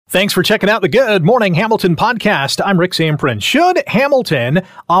Thanks for checking out the Good Morning Hamilton podcast. I'm Rick Zamprin. Should Hamilton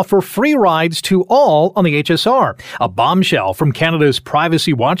offer free rides to all on the HSR? A bombshell from Canada's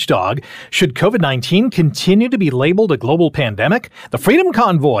privacy watchdog. Should COVID-19 continue to be labeled a global pandemic? The Freedom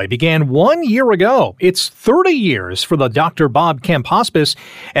Convoy began 1 year ago. It's 30 years for the Dr. Bob Kemp Hospice,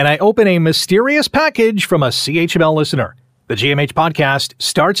 and I open a mysterious package from a CHML listener. The GMH podcast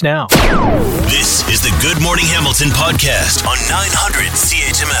starts now. This is the Good Morning Hamilton podcast on 900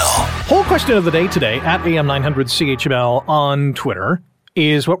 CHML. Whole question of the day today at AM 900 CHML on Twitter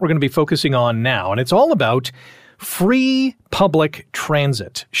is what we're going to be focusing on now. And it's all about free public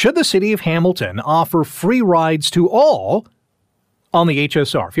transit. Should the city of Hamilton offer free rides to all on the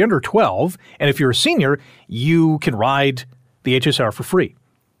HSR? If you're under 12 and if you're a senior, you can ride the HSR for free.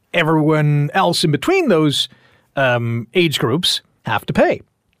 Everyone else in between those age groups have to pay.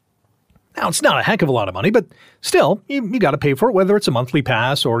 Now, it's not a heck of a lot of money, but still, you got to pay for it, whether it's a monthly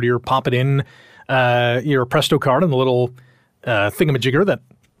pass or you're popping in your Presto card and the little thingamajigger that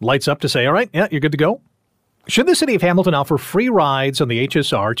lights up to say, all right, yeah, you're good to go. Should the city of Hamilton offer free rides on the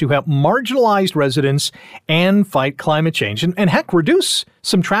HSR to help marginalized residents and fight climate change and heck, reduce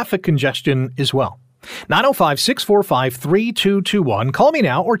some traffic congestion as well? 905-645-3221. Call me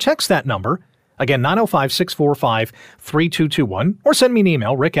now or text that number. Again, 905-645-3221, or send me an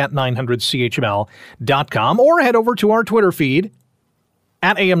email, rick@900chml.com, or head over to our Twitter feed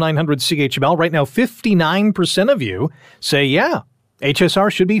at AM900CHML. Right now, 59% of you say, yeah,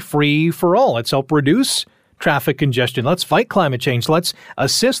 HSR should be free for all. Let's help reduce traffic congestion. Let's fight climate change. Let's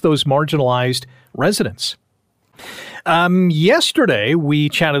assist those marginalized residents. Yesterday, we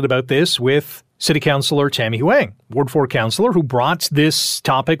chatted about this with City Councillor Tammy Huang, Ward 4 councillor, who brought this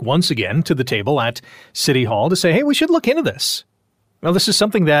topic once again to the table at City Hall to say, hey, we should look into this. Well, this is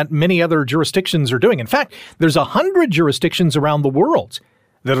something that many other jurisdictions are doing. In fact, there's 100 jurisdictions around the world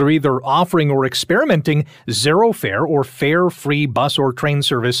that are either offering or experimenting zero fare or fare-free bus or train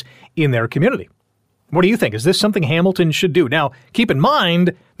service in their community. What do you think? Is this something Hamilton should do? Now, keep in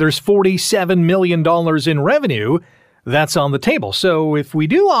mind, there's $47 million in revenue that's on the table. So if we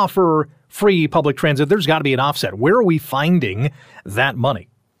do offer free public transit, there's got to be an offset. Where are we finding that money?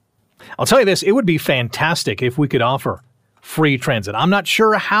 I'll tell you this, it would be fantastic if we could offer free transit. I'm not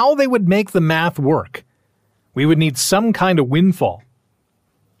sure how they would make the math work. We would need some kind of windfall.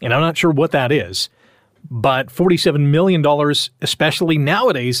 And I'm not sure what that is. But $47 million, especially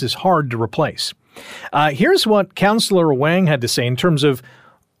nowadays, is hard to replace. Here's what Councillor Wang had to say in terms of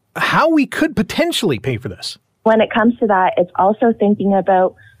how we could potentially pay for this. When it comes to that, it's also thinking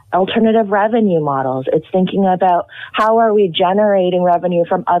about alternative revenue models. It's thinking about how are we generating revenue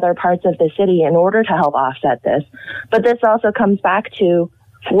from other parts of the city in order to help offset this. But this also comes back to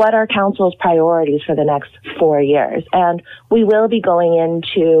what are council's priorities for the next 4 years. And we will be going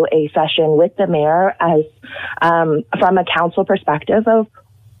into a session with the mayor as from a council perspective of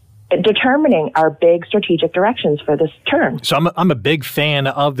determining our big strategic directions for this term. So I'm a big fan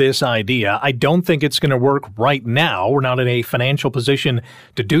of this idea. I don't think it's going to work right now. We're not in a financial position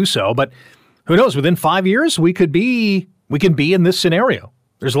to do so, but who knows? Within 5 years, we can be in this scenario.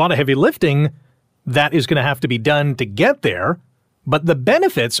 There's a lot of heavy lifting that is going to have to be done to get there, but the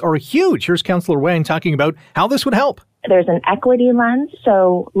benefits are huge. Here's Councillor Wang talking about how this would help. There's an equity lens,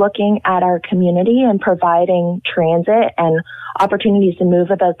 so looking at our community and providing transit and opportunities to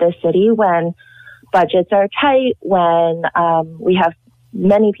move about this city when budgets are tight, when we have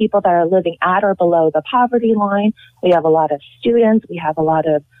many people that are living at or below the poverty line. We have a lot of students. We have a lot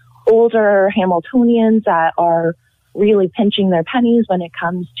of older Hamiltonians that are really pinching their pennies when it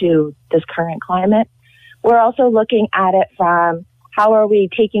comes to this current climate. We're also looking at it from how are we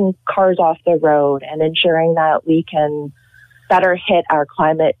taking cars off the road and ensuring that we can better hit our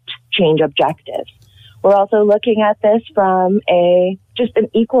climate change objectives. We're also looking at this from just an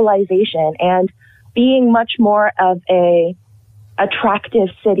equalization and being much more of a attractive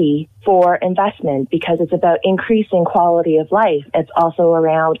city for investment because it's about increasing quality of life. It's also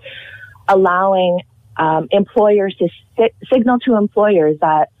around allowing employers to signal to employers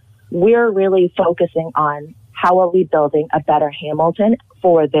that we're really focusing on how are we building a better Hamilton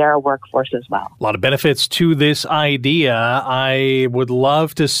for their workforce as well. A lot of benefits to this idea. I would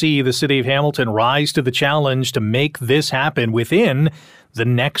love to see the city of Hamilton rise to the challenge to make this happen within the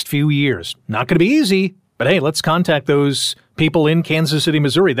next few years. Not going to be easy, but hey, let's contact those people in Kansas City,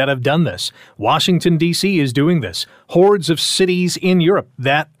 Missouri that have done this. Washington, D.C. is doing this. Hordes of cities in Europe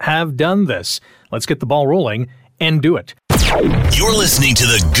that have done this. Let's get the ball rolling and do it. You're listening to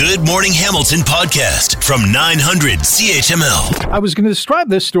the Good Morning Hamilton podcast from 900 CHML. I was going to describe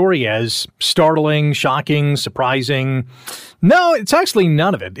this story as startling, shocking, surprising. No, it's actually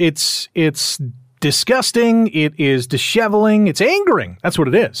none of it. It's disgusting. It is disheveling. It's angering. That's what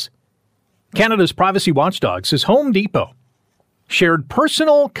it is. Canada's privacy watchdog says Home Depot shared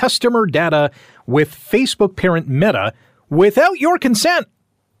personal customer data with Facebook parent Meta without your consent.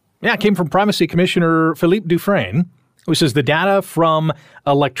 Yeah, it came from Privacy Commissioner Philippe Dufresne, who says the data from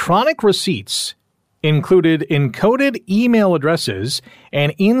electronic receipts included encoded email addresses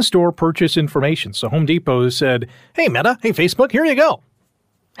and in-store purchase information. So Home Depot said, hey, Meta, hey, Facebook, here you go.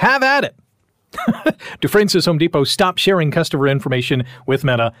 Have at it. Dufresne says Home Depot stopped sharing customer information with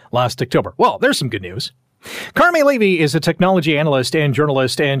Meta last October. Well, there's some good news. Carmi Levy is a technology analyst and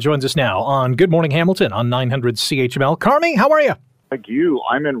journalist and joins us now on Good Morning Hamilton on 900 CHML. Carmi, how are you? Like you,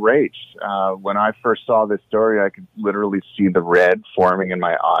 I'm enraged. When I first saw this story, I could literally see the red forming in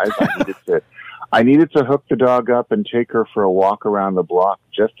my eyes. I needed to hook the dog up and take her for a walk around the block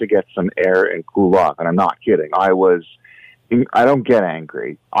just to get some air and cool off. And I'm not kidding. I don't get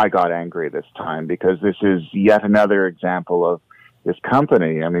angry. I got angry this time because this is yet another example of this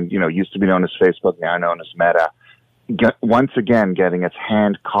company. I mean, used to be known as Facebook, now known as Meta, once again getting its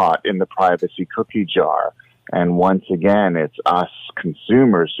hand caught in the privacy cookie jar. And once again, it's us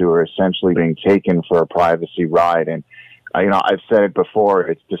consumers who are essentially being taken for a privacy ride. And, I've said it before,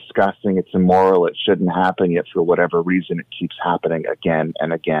 it's disgusting, it's immoral, it shouldn't happen, yet for whatever reason, it keeps happening again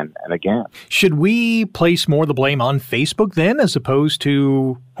and again and again. Should we place more of the blame on Facebook then as opposed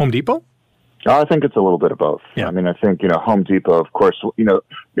to Home Depot? I think it's a little bit of both. Yeah. I mean, I think, Home Depot, of course,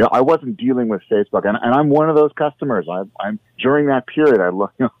 I wasn't dealing with Facebook, and I'm one of those customers. I'm during that period,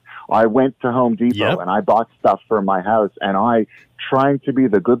 I went to Home Depot and I bought stuff for my house, and trying to be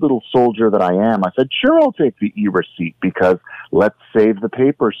the good little soldier that I am, I said, sure, I'll take the e-receipt because let's save the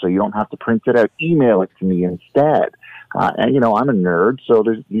paper so you don't have to print it out. Email it to me instead. And, I'm a nerd, so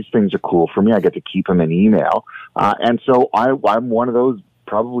these things are cool for me. I get to keep them in email. And so I'm one of those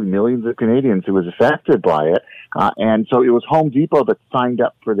probably millions of Canadians who was affected by it. And so it was Home Depot that signed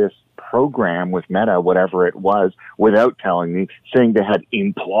up for this program with Meta, whatever it was, without telling me, saying they had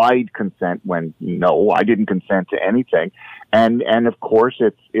implied consent when no, I didn't consent to anything. And of course,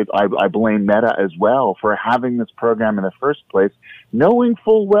 I blame Meta as well for having this program in the first place, knowing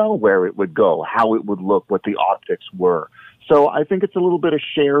full well where it would go, how it would look, what the optics were. So I think it's a little bit of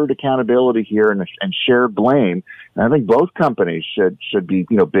shared accountability here and shared blame. And I think both companies should be,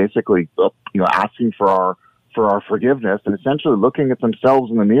 basically, asking for our forgiveness and essentially looking at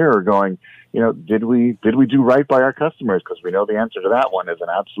themselves in the mirror going, did we do right by our customers? Because we know the answer to that one is an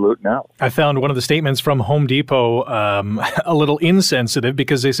absolute no. I found one of the statements from Home Depot a little insensitive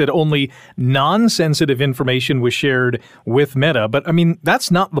because they said only non-sensitive information was shared with Meta. But I mean,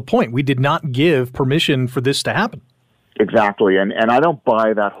 that's not the point. We did not give permission for this to happen. Exactly. And I don't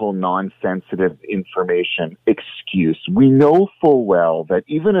buy that whole non-sensitive information excuse. We know full well that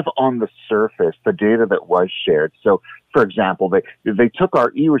even if on the surface, the data that was shared, so for example, they took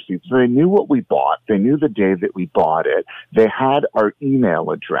our e-receipts, so they knew what we bought, they knew the day that we bought it, they had our email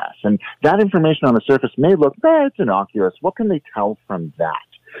address, and that information on the surface may look, it's innocuous. What can they tell from that?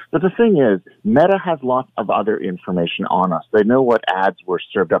 But the thing is, Meta has lots of other information on us. They know what ads were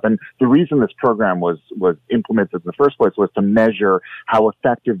served up. And the reason this program was implemented in the first place was to measure how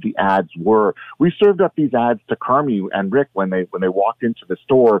effective the ads were. We served up these ads to Carmi and Rick when they walked into the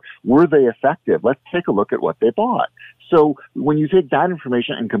store. Were they effective? Let's take a look at what they bought. So when you take that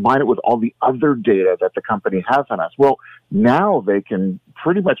information and combine it with all the other data that the company has on us, well, now they can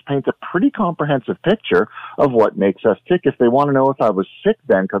pretty much paint a pretty comprehensive picture of what makes us tick. If they want to know if I was sick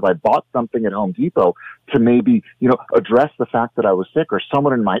then because I bought something at Home Depot to maybe, address the fact that I was sick, or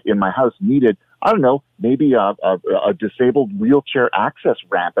someone in my house needed, I don't know, maybe a disabled wheelchair access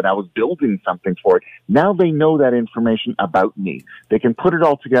ramp and I was building something for it. Now they know that information about me. They can put it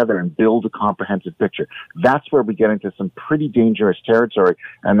all together and build a comprehensive picture. That's where we get into some pretty dangerous territory,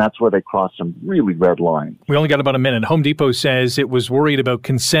 and that's where they cross some really red lines. We only got about a minute. Home Depot says it was worried about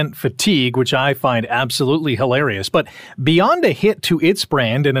consent fatigue, which I find absolutely hilarious. But beyond a hit to its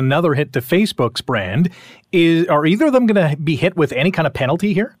brand and another hit to Facebook's brand, are either of them going to be hit with any kind of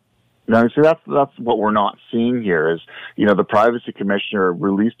penalty here? No, see, that's what we're not seeing here is, the privacy commissioner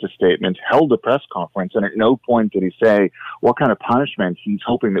released a statement, held a press conference, and at no point did he say what kind of punishment he's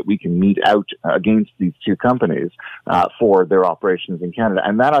hoping that we can mete out against these two companies for their operations in Canada.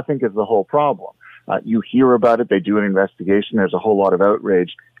 And that, I think, is the whole problem. You hear about it, they do an investigation, there's a whole lot of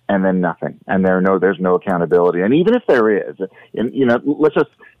outrage, and then nothing, and there's no accountability. And even if there is, and let's just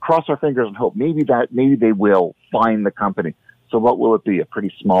cross our fingers and hope maybe they will find the company. So what will it be? A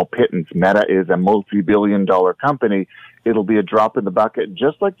pretty small pittance. Meta is a multi-billion-dollar company. It'll be a drop in the bucket,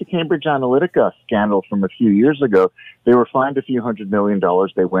 just like the Cambridge Analytica scandal from a few years ago. They were fined a few $100 million.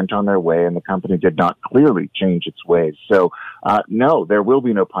 They went on their way, and the company did not clearly change its ways. So, no, there will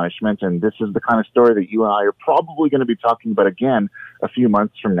be no punishment, and this is the kind of story that you and I are probably going to be talking about again a few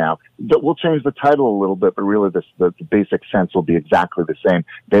months from now. But we'll change the title a little bit, but really the basic sense will be exactly the same.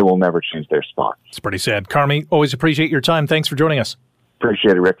 They will never change their spot. It's pretty sad. Carmi, always appreciate your time. Thanks for joining us.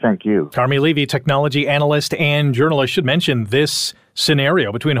 Appreciate it, Rick. Thank you. Carmi Levy, technology analyst and journalist. Should mention this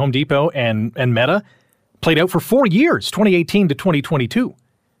scenario between Home Depot and Meta played out for 4 years, 2018 to 2022.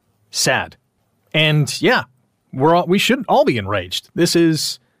 Sad. And yeah, we should all be enraged. This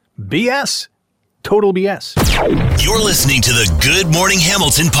is BS. Total BS. You're listening to the Good Morning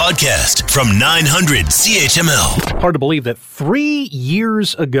Hamilton podcast from 900 CHML. Hard to believe that 3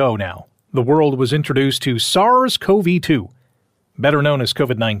 years ago now, the world was introduced to SARS-CoV-2, better known as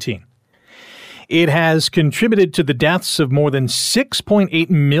COVID-19. It has contributed to the deaths of more than 6.8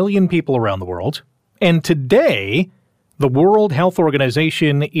 million people around the world. And today, the World Health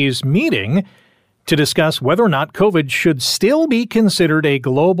Organization is meeting to discuss whether or not COVID should still be considered a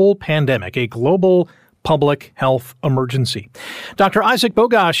global pandemic, a global public health emergency. Dr. Isaac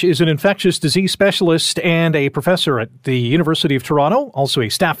Bogosh is an infectious disease specialist and a professor at the University of Toronto, also a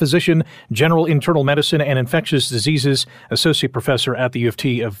staff physician, general internal medicine and infectious diseases associate professor at the U of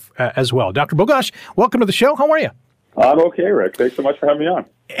T as well. Dr. Bogosh, welcome to the show. How are you? I'm okay, Rick. Thanks so much for having me on.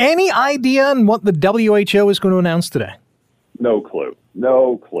 Any idea on what the WHO is going to announce today? No clue.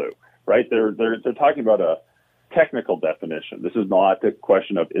 No clue. Right? They're talking about a technical definition. This is not the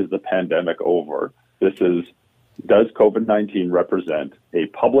question of, is the pandemic over? This is, does COVID-19 represent a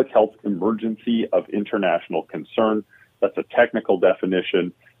public health emergency of international concern? That's a technical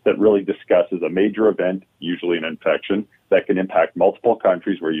definition that really discusses a major event, usually an infection, that can impact multiple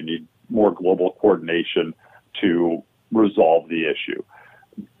countries where you need more global coordination to resolve the issue.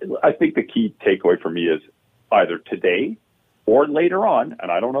 I think the key takeaway for me is either today or later on,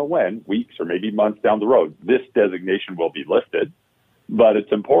 and I don't know when, weeks or maybe months down the road, this designation will be lifted. But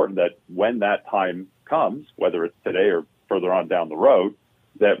it's important that when that time comes, whether it's today or further on down the road,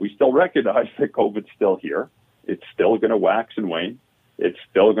 that we still recognize that COVID's still here. It's still going to wax and wane. It's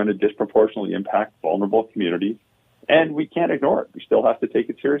still going to disproportionately impact vulnerable communities. And we can't ignore it. We still have to take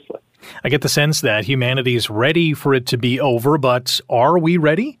it seriously. I get the sense that humanity is ready for it to be over, but are we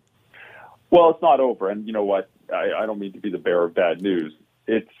ready? Well, it's not over. And you know what? I don't mean to be the bearer of bad news.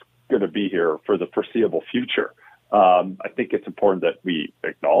 It's going to be here for the foreseeable future. I think it's important that we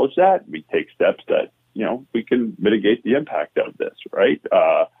acknowledge that, we take steps that, we can mitigate the impact of this, right?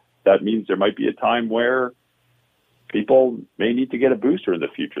 That means there might be a time where people may need to get a booster in the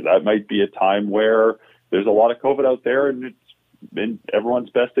future. That might be a time where there's a lot of COVID out there and it's in everyone's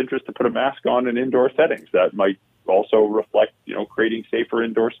best interest to put a mask on in indoor settings. That might also reflect, creating safer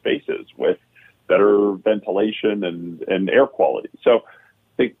indoor spaces with better ventilation and air quality. So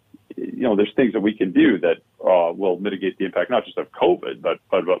I think, there's things that we can do that will mitigate the impact, not just of COVID,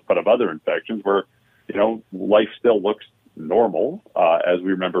 but of other infections where, life still looks normal as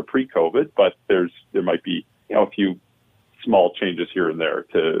we remember pre-COVID, but there might be, a few small changes here and there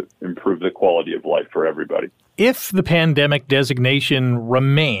to improve the quality of life for everybody. If the pandemic designation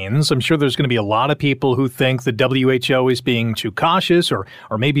remains, I'm sure there's going to be a lot of people who think the WHO is being too cautious or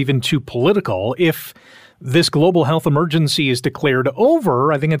maybe even too political. If this global health emergency is declared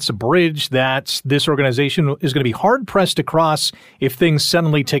over, I think it's a bridge that this organization is going to be hard-pressed to cross if things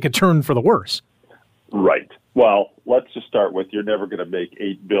suddenly take a turn for the worse. Right. Well, let's just start with you're never going to make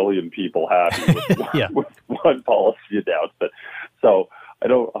 8 billion people happy with one policy announcement. So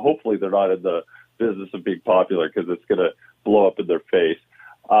hopefully they're not in the business of being popular because it's going to blow up in their face.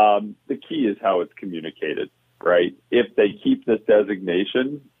 The key is how it's communicated, right? If they keep this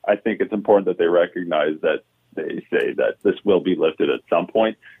designation, I think it's important that they recognize that they say that this will be lifted at some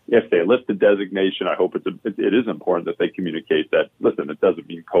point. If they lift the designation, I hope it is important that they communicate that, listen, it doesn't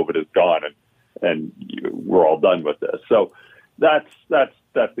mean COVID is gone and we're all done with this. So that's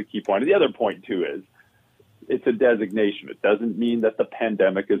the key point. And the other point, too, is it's a designation. It doesn't mean that the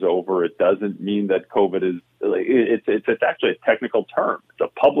pandemic is over. It doesn't mean that COVID is it's actually a technical term. It's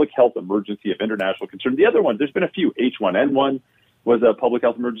a public health emergency of international concern. The other one, there's been a few. H1N1 was a public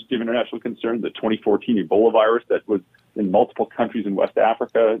health emergency of international concern. The 2014 Ebola virus that was in multiple countries in West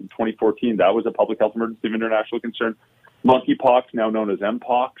Africa in 2014, that was a public health emergency of international concern. Monkeypox, now known as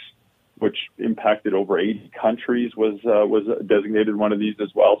Mpox, which impacted over 80 countries, was designated one of these as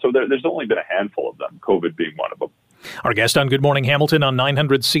well. So there's only been a handful of them, COVID being one of them. Our guest on Good Morning Hamilton on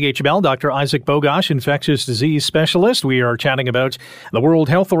 900 CHML, Dr. Isaac Bogosh, infectious disease specialist. We are chatting about the World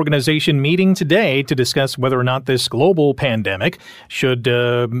Health Organization meeting today to discuss whether or not this global pandemic should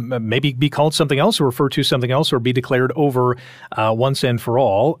maybe be called something else or refer to something else or be declared over once and for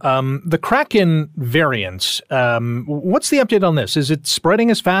all. The Kraken variant, what's the update on this? Is it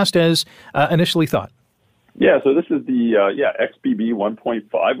spreading as fast as initially thought? Yeah, so this is the XBB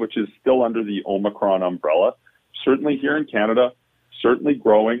 1.5, which is still under the Omicron umbrella. Certainly here in Canada, certainly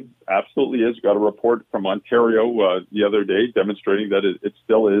growing, absolutely is. Got a report from Ontario the other day demonstrating that it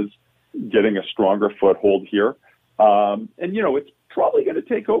still is getting a stronger foothold here. And, it's probably going to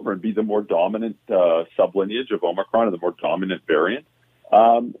take over and be the more dominant sublineage of Omicron and the more dominant variant.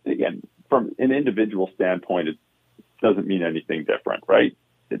 Again, from an individual standpoint, it doesn't mean anything different, right?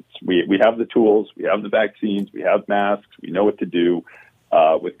 We have the tools, we have the vaccines, we have masks, we know what to do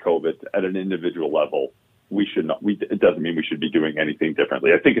with COVID at an individual level. It doesn't mean we should be doing anything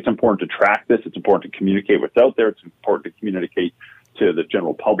differently. I think it's important to track this. It's important to communicate what's out there. It's important to communicate to the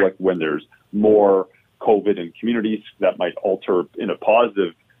general public when there's more COVID in communities that might alter in a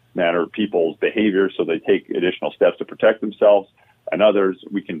positive manner people's behavior so they take additional steps to protect themselves. And others,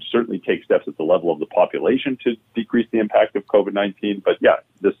 we can certainly take steps at the level of the population to decrease the impact of COVID-19. But yeah,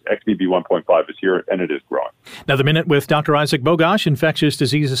 this XBB 1.5 is here and it is growing. Another minute with Dr. Isaac Bogosh, infectious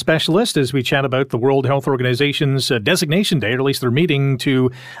disease specialist, as we chat about the World Health Organization's designation day, or at least their meeting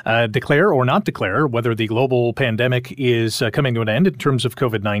to declare or not declare whether the global pandemic is coming to an end in terms of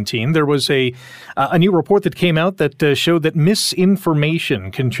COVID-19. There was a new report that came out that showed that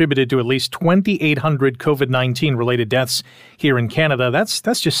misinformation contributed to at least 2,800 COVID-19 related deaths here in Canada. That's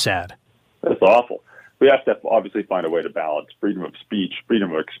just sad. That's awful. We have to obviously find a way to balance freedom of speech,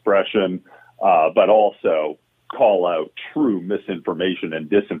 freedom of expression, but also call out true misinformation and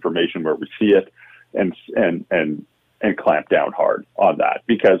disinformation where we see it, and clamp down hard on that,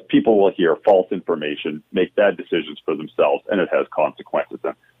 because people will hear false information, make bad decisions for themselves, and it has consequences.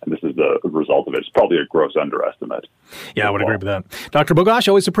 And this is the result of it. It's probably a gross underestimate. Yeah, I would agree with that. Dr. Bogosh,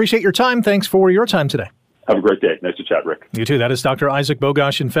 always appreciate your time. Thanks for your time today. Have a great day. Nice to chat, Rick. You too. That is Dr. Isaac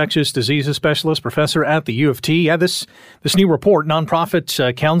Bogosh, infectious diseases specialist, professor at the U of T. Yeah, this new report,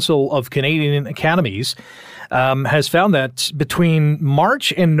 Nonprofit Council of Canadian Academies, has found that between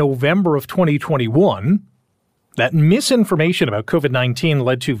March and November of 2021, that misinformation about COVID-19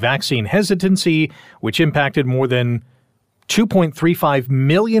 led to vaccine hesitancy, which impacted more than 2.35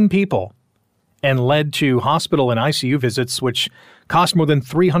 million people and led to hospital and ICU visits, which cost more than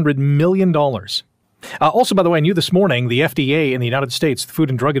 $300 million. Also, by the way, I knew this morning the FDA in the United States, the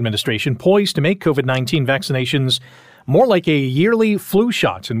Food and Drug Administration, poised to make COVID-19 vaccinations more like a yearly flu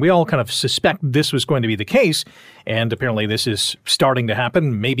shot. And we all kind of suspect this was going to be the case. And apparently this is starting to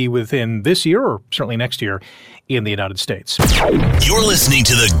happen, maybe within this year or certainly next year in the United States. You're listening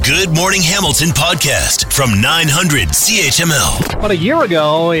to the Good Morning Hamilton podcast from 900 CHML. About a year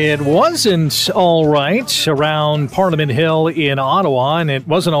ago, it wasn't all right around Parliament Hill in Ottawa, and it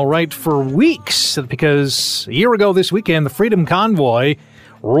wasn't all right for weeks because a year ago this weekend, the Freedom Convoy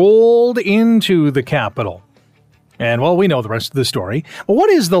rolled into the Capitol. And, well, we know the rest of the story. But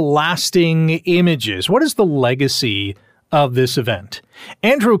what is the lasting images? What is the legacy of this event?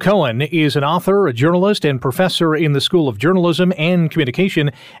 Andrew Cohen is an author, a journalist, and professor in the School of Journalism and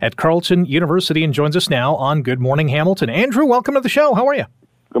Communication at Carleton University and joins us now on Good Morning Hamilton. Andrew, welcome to the show. How are you?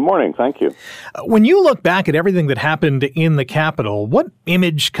 Good morning. Thank you. When you look back at everything that happened in the Capitol, what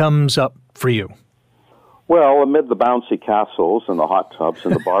image comes up for you? Well, amid the bouncy castles and the hot tubs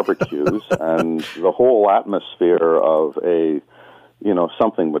and the barbecues and the whole atmosphere of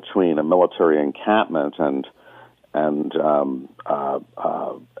something between a military encampment and a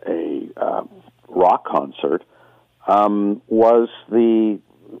rock concert, was the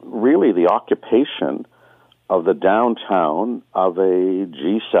occupation of the downtown of a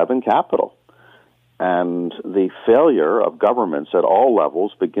G7 capital, and the failure of governments at all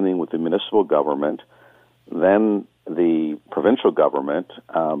levels, beginning with the municipal government, then the provincial government,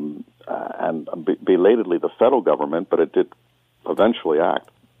 and belatedly the federal government, but it did eventually act,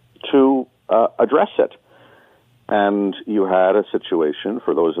 to address it. And you had a situation,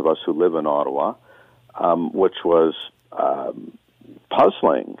 for those of us who live in Ottawa, which was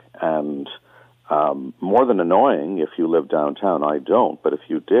puzzling and more than annoying if you live downtown. I don't, but if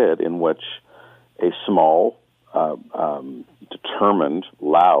you did, in which a small, determined,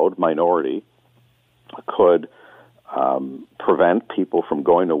 loud minority could prevent people from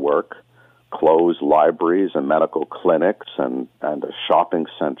going to work, close libraries and medical clinics and a shopping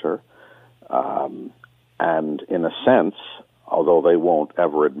center, and in a sense, although they won't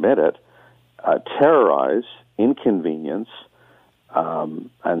ever admit it, terrorize, inconvenience,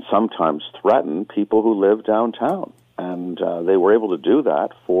 and sometimes threaten people who live downtown. And they were able to do that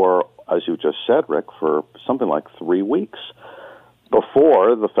for, as you just said, Rick, for something like 3 weeks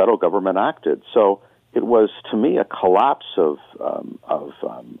before the federal government acted. So it was, to me, a collapse of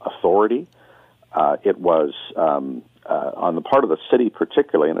authority. It was on the part of the city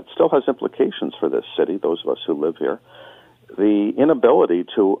particularly, and it still has implications for this city, those of us who live here, the inability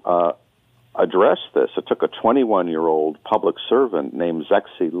to address this. It took a 21-year-old public servant named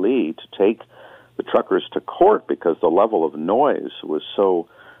Zexi Lee to take the truckers to court because the level of noise was so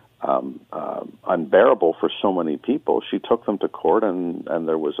unbearable for so many people. She took them to court, and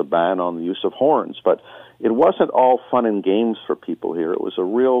there was a ban on the use of horns. But it wasn't all fun and games for people here. It was a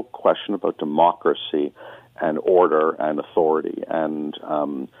real question about democracy and order and authority. And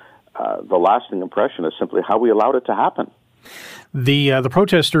the lasting impression is simply how we allowed it to happen. The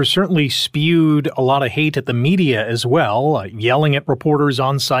protesters certainly spewed a lot of hate at the media as well, yelling at reporters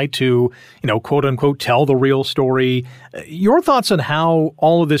on site to, quote unquote, tell the real story. Your thoughts on how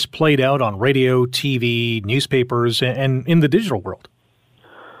all of this played out on radio, TV, newspapers, and in the digital world?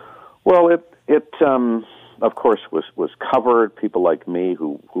 Well, it of course was covered. People like me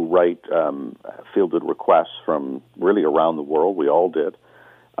who write fielded requests from really around the world. We all did.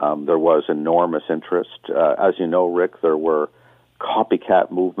 There was enormous interest. As you know, Rick, there were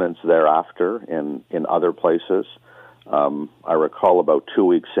copycat movements thereafter in other places. I recall about 2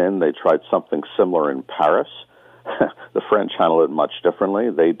 weeks in, they tried something similar in Paris. The French handled it much differently.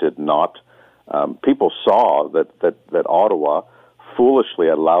 They did not. People saw that Ottawa foolishly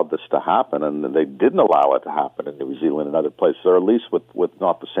allowed this to happen, and they didn't allow it to happen in New Zealand and other places, or at least with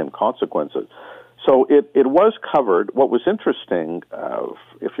not the same consequences. So it was covered. What was interesting,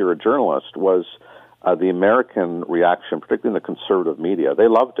 if you're a journalist, was the American reaction, particularly in the conservative media. They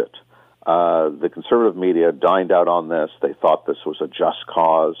loved it. The conservative media dined out on this. They thought this was a just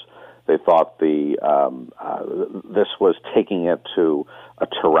cause. They thought this was taking it to a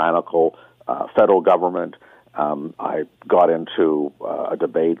tyrannical federal government. I got into a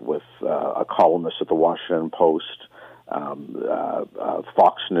debate with a columnist at the Washington Post.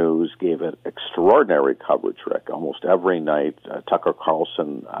 Fox News gave it extraordinary coverage, Rick. Almost every night, Tucker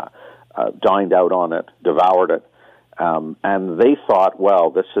Carlson dined out on it, devoured it, and they thought, well,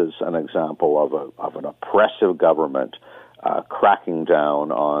 this is an example of an oppressive government cracking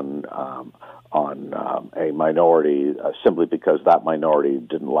down on a minority simply because that minority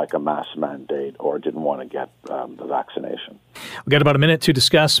didn't like a mask mandate or didn't want to get the vaccination. We've got about a minute to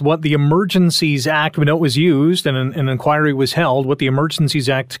discuss what the Emergencies Act, we know it was used and an inquiry was held, what the Emergencies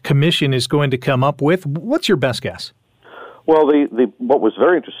Act Commission is going to come up with. What's your best guess? Well, what was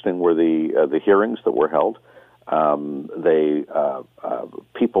very interesting were the hearings that were held.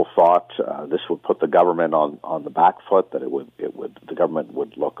 People thought this would put the government on the back foot, that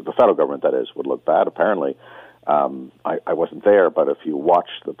the federal government, that is, would look bad. Apparently, I wasn't there, but if you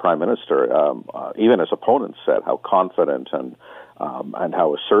watched the Prime Minister, even his opponents said how confident and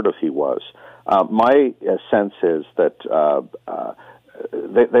how assertive he was. My sense is that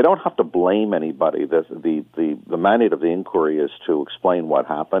they don't have to blame anybody. The mandate of the inquiry is to explain what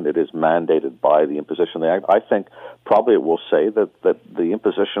happened. It is mandated by the imposition of the Act. I think probably it will say that the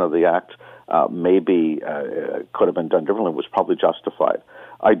imposition of the Act maybe could have been done differently, was probably justified.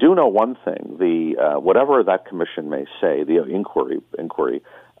 I do know one thing: whatever that commission may say, the inquiry.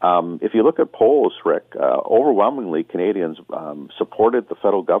 If you look at polls, Rick, overwhelmingly Canadians supported the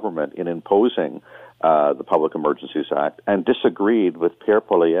federal government in imposing the Public Emergencies Act and disagreed with Pierre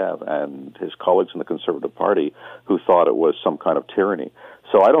Poilievre and his colleagues in the Conservative Party who thought it was some kind of tyranny.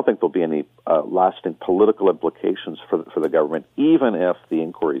 So I don't think there'll be any lasting political implications for the government, even if the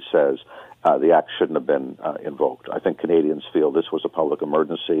inquiry says the act shouldn't have been invoked. I think Canadians feel this was a public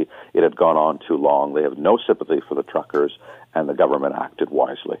emergency. It had gone on too long. They have no sympathy for the truckers, and the government acted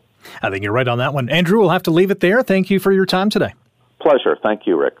wisely. I think you're right on that one. Andrew, we'll have to leave it there. Thank you for your time today. Pleasure. Thank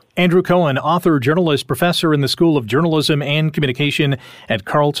you, Rick. Andrew Cohen, author, journalist, professor in the School of Journalism and Communication at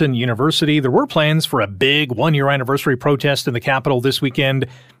Carleton University. There were plans for a big one-year anniversary protest in the capital this weekend.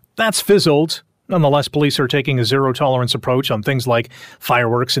 That's fizzled. Nonetheless, police are taking a zero-tolerance approach on things like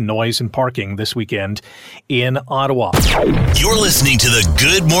fireworks and noise and parking this weekend in Ottawa. You're listening to the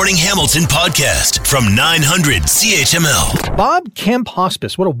Good Morning Hamilton podcast from 900 CHML. Bob Kemp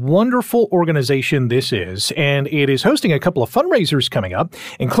Hospice, what a wonderful organization this is, and it is hosting a couple of fundraisers coming up,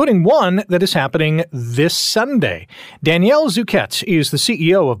 including one that is happening this Sunday. Danielle Zuquette is the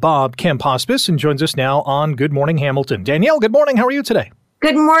CEO of Bob Kemp Hospice and joins us now on Good Morning Hamilton. Danielle, good morning. How are you today?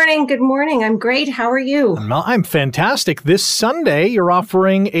 Good morning. Good morning. I'm great. How are you? I'm fantastic. This Sunday, you're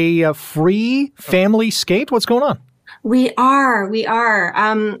offering a free family skate. What's going on? We are.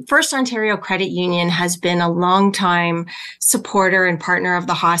 First Ontario Credit Union has been a longtime supporter and partner of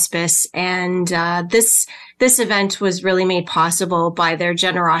the hospice, and this event was really made possible by their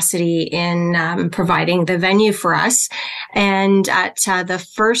generosity in providing the venue for us. And at the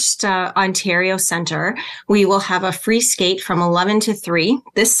First Ontario Centre, we will have a free skate from 11 to 3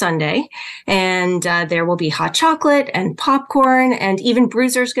 this Sunday, and there will be hot chocolate and popcorn, and even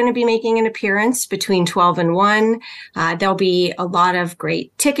Bruiser's going to be making an appearance between 12 and 1. There'll be a lot of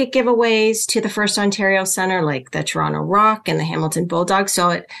great ticket giveaways to the First Ontario Centre, like the Toronto Rock and the Hamilton Bulldogs. So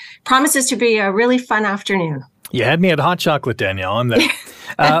it promises to be a really fun afternoon. You had me at hot chocolate, Danielle. I'm there.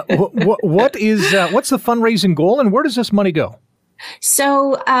 What's the fundraising goal, and where does this money go?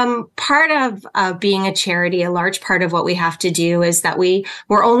 So part of being a charity, a large part of what we have to do is that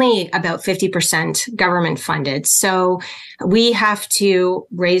we're only about 50% government funded. So we have to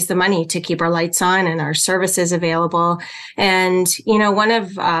raise the money to keep our lights on and our services available. And, one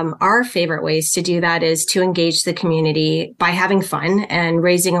of our favorite ways to do that is to engage the community by having fun and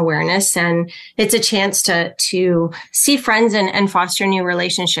raising awareness. And it's a chance to see friends and foster new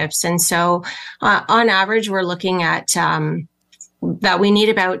relationships. And so on average, we're looking at that we need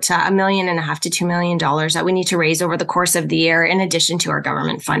about $1.5 million to $2 million that we need to raise over the course of the year, in addition to our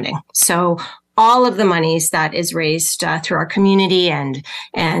government funding. So all of the monies that is raised through our community and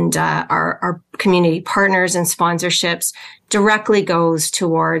our community partners and sponsorships directly goes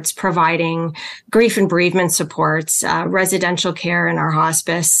towards providing grief and bereavement supports, residential care in our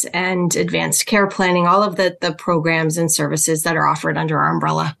hospice, and advanced care planning, all of the programs and services that are offered under our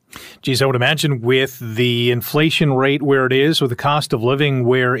umbrella. Geez, I would imagine with the inflation rate where it is, with the cost of living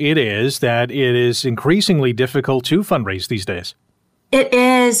where it is, that it is increasingly difficult to fundraise these days. It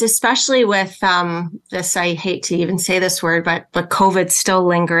is, especially with this, I hate to even say this word, but COVID's still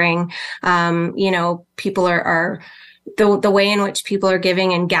lingering. People are the way in which people are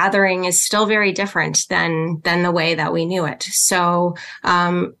giving and gathering is still very different than the way that we knew it. So,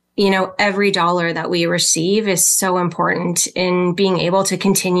 every dollar that we receive is so important in being able to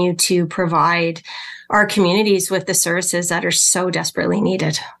continue to provide our communities with the services that are so desperately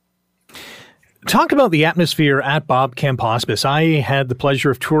needed. Talk about the atmosphere at Bob Kemp Hospice. I had the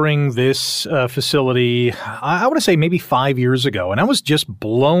pleasure of touring this facility, I want to say maybe 5 years ago, and I was just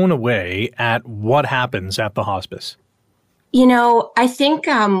blown away at what happens at the hospice. I think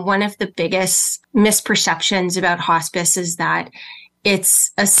one of the biggest misperceptions about hospice is that it's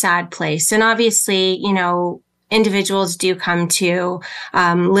a sad place. And obviously, individuals do come to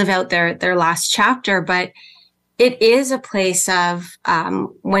live out their last chapter, but it is a place of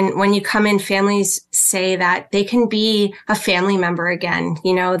when you come in, families say that they can be a family member again.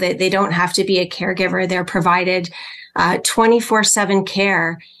 They don't have to be a caregiver. They're provided 24/7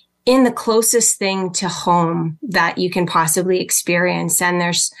 care in the closest thing to home that you can possibly experience. And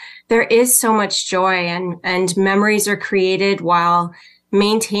there is so much joy and memories are created while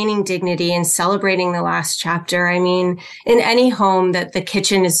maintaining dignity and celebrating the last chapter. I mean, in any home, that the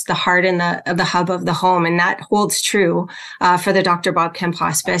kitchen is the heart and the hub of the home, and that holds true for the Dr. Bob Kemp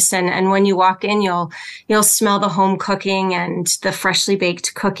Hospice. And when you walk in, you'll smell the home cooking and the freshly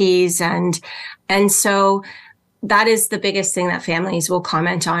baked cookies, and so that is the biggest thing that families will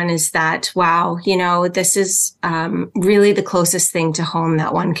comment on, is that, wow, this is really the closest thing to home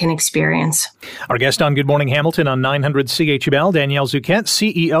that one can experience. Our guest on Good Morning Hamilton on 900 CHML, Danielle Zuquette,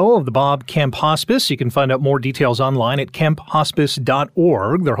 CEO of the Bob Kemp Hospice. You can find out more details online at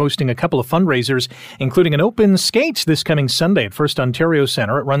kemphospice.org. They're hosting a couple of fundraisers, including an open skate this coming Sunday at First Ontario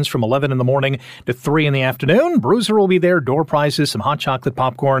Centre. It runs from 11 in the morning to 3 in the afternoon. Bruiser will be there, door prizes, some hot chocolate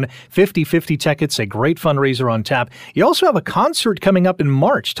popcorn, 50/50 tickets, a great fundraiser on tap. You also have a concert coming up in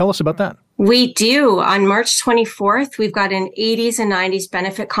March. Tell us about that. We do. On March 24th, we've got an 80s and 90s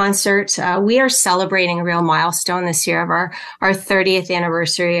benefit concert. We are celebrating a real milestone this year of our 30th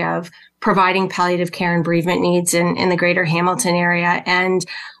anniversary of providing palliative care and bereavement needs in the greater Hamilton area. And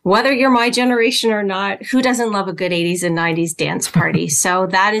whether you're my generation or not, who doesn't love a good 80s and 90s dance party? So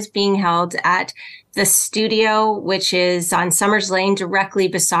that is being held at the studio, which is on Summers Lane, directly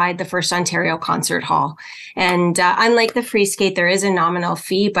beside the First Ontario Concert Hall. And unlike the free skate, there is a nominal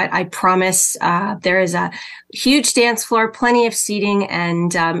fee, but I promise there is a huge dance floor, plenty of seating,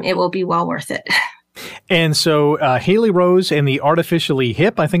 and it will be well worth it. And so Haley Rose and the Artificially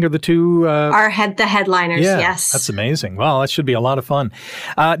Hip, I think, are the two... the headliners, yes. That's amazing. Well, that should be a lot of fun.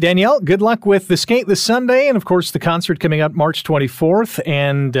 Danielle, good luck with the skate this Sunday, and of course the concert coming up March 24th.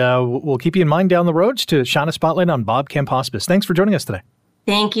 And we'll keep you in mind down the road to shine a spotlight on Bob Kemp Hospice. Thanks for joining us today.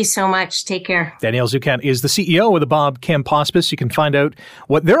 Thank you so much. Take care. Danielle Zuccat is the CEO of the Bob Kemp Hospice. You can find out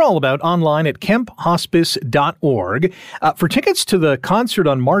what they're all about online at kemphospice.org. For tickets to the concert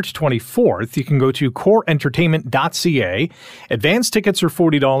on March 24th, you can go to coreentertainment.ca. Advance tickets are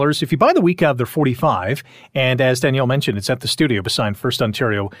 $40. If you buy the week of, they're $45. And as Danielle mentioned, it's at the studio beside First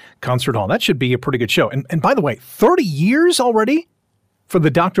Ontario Concert Hall. That should be a pretty good show. And by the way, 30 years already for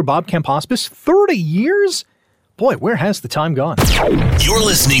the Dr. Bob Kemp Hospice? 30 years? Boy, where has the time gone? You're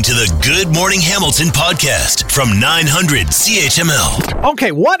listening to the Good Morning Hamilton podcast from 900 CHML.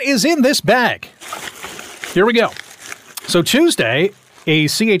 Okay, what is in this bag? Here we go. So Tuesday, a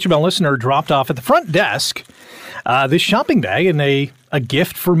CHML listener dropped off at the front desk this shopping bag and a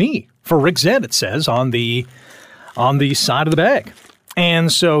gift for me, for Rick Zed, it says, on the side of the bag.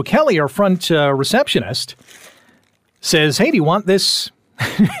 And so Kelly, our front receptionist, says, hey, do you want this?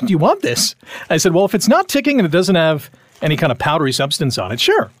 Do you want this? I said, well, if it's not ticking and it doesn't have any kind of powdery substance on it,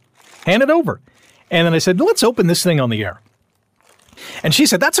 sure, hand it over. And then I said, let's open this thing on the air. And she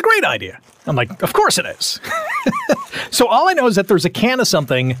said, that's a great idea. I'm like, of course it is. So all I know is that there's a can of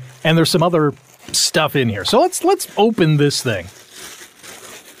something and there's some other stuff in here. So let's open this thing.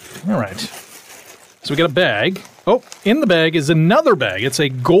 All right. So we got a bag. Oh, in the bag is another bag. It's a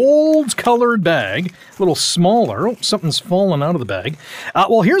gold-colored bag, a little smaller. Oh, something's fallen out of the bag.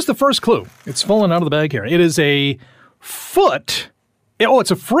 Well, here's the first clue. It's fallen out of the bag here. It is a foot. Oh, it's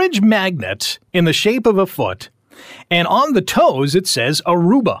a fridge magnet in the shape of a foot. And on the toes, it says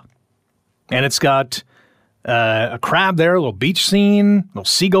Aruba. And it's got a crab there, a little beach scene, a little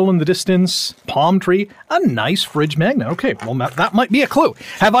seagull in the distance, palm tree, a nice fridge magnet. Okay, well, that might be a clue.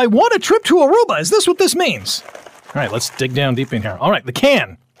 Have I won a trip to Aruba? Is this what this means? All right, let's dig down deep in here. All right, the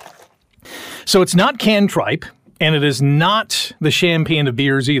can. So it's not canned tripe, and it is not the champagne of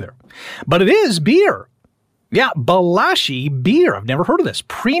beers either. But it is beer. Yeah, Balashi beer. I've never heard of this.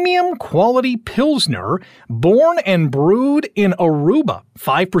 Premium quality Pilsner, born and brewed in Aruba.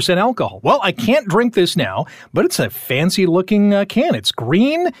 5% alcohol. Well, I can't drink this now, but it's a fancy-looking can. It's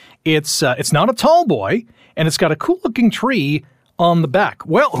green. It's not a tall boy, and it's got a cool-looking tree on the back.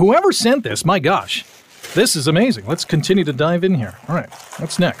 Well, whoever sent this, my gosh, this is amazing. Let's continue to dive in here. All right,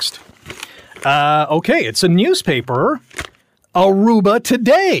 what's next? Okay, it's a newspaper. Aruba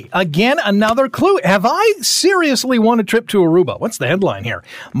Today. Again, another clue. Have I seriously won a trip to Aruba? What's the headline here?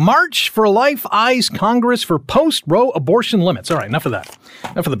 March for Life eyes Congress for post-Roe abortion limits. All right, enough of that.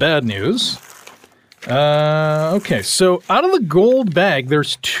 Enough of the bad news. Okay, so out of the gold bag,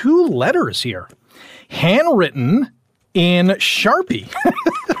 there's 2 letters here. Handwritten in Sharpie.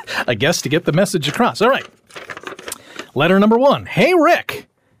 I guess to get the message across. All right. Letter number 1. Hey, Rick.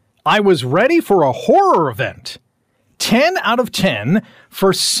 I was ready for a horror event. 10 out of 10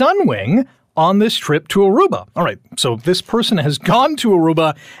 for Sunwing on this trip to Aruba. All right, so this person has gone to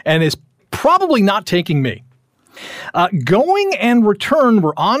Aruba and is probably not taking me. Going and return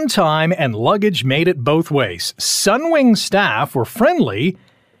were on time and luggage made it both ways. Sunwing staff were friendly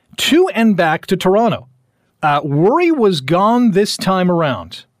to and back to Toronto. Worry was gone this time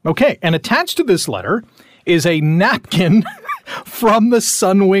around. Okay, and attached to this letter is a napkin from the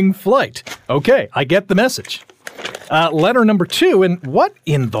Sunwing flight. Okay, I get the message. Letter number 2, and what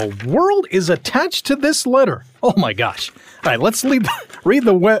in the world is attached to this letter? Oh my gosh. All right, let's read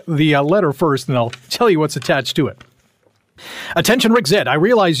the letter first, and I'll tell you what's attached to it. Attention, Rick Zed, I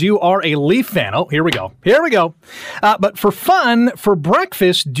realize you are a Leaf fan. Oh, here we go. But for fun, for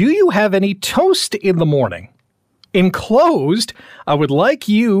breakfast, do you have any toast in the morning? Enclosed, I would like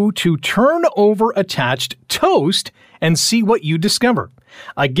you to turn over attached toast and see what you discover.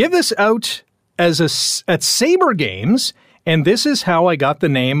 I give this out at Sabre Games, and this is how I got the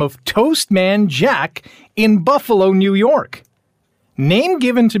name of Toastman Jack in Buffalo, New York. Name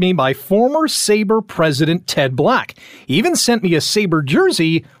given to me by former Sabre president Ted Black. He even sent me a Sabre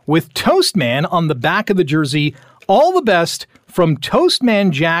jersey with Toastman on the back of the jersey. All the best from Toastman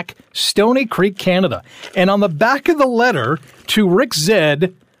Jack, Stoney Creek, Canada. And on the back of the letter to Rick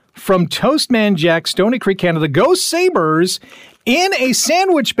Zed from Toastman Jack, Stoney Creek, Canada, go Sabres. In a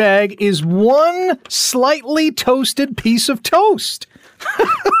sandwich bag is one slightly toasted piece of toast.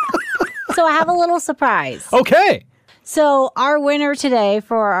 So I have a little surprise. Okay. So our winner today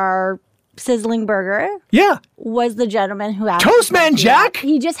for our sizzling burger was the gentleman who asked Toastman Jack?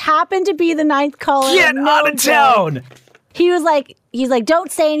 He just happened to be the 9th caller. Get out of town. He's like,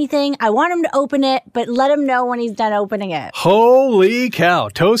 don't say anything. I want him to open it, but let him know when he's done opening it. Holy cow.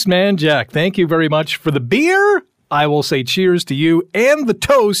 Toastman Jack, thank you very much for the beer I will say cheers to you and the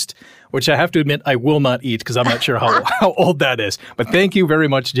toast, which I have to admit I will not eat because I'm not sure how old that is. But thank you very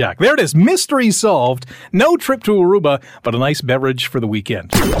much, Jack. There it is. Mystery solved. No trip to Aruba, but a nice beverage for the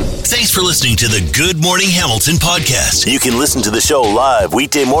weekend. Thanks for listening to the Good Morning Hamilton podcast. You can listen to the show live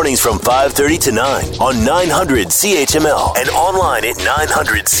weekday mornings from 5:30 to 9 on 900 CHML and online at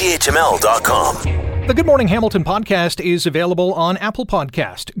 900CHML.com. The Good Morning Hamilton podcast is available on Apple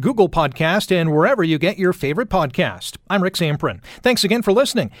Podcast, Google Podcast, and wherever you get your favorite podcast. I'm Rick Zamprin. Thanks again for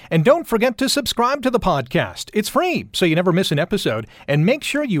listening. And don't forget to subscribe to the podcast. It's free, so you never miss an episode. And make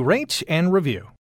sure you rate and review.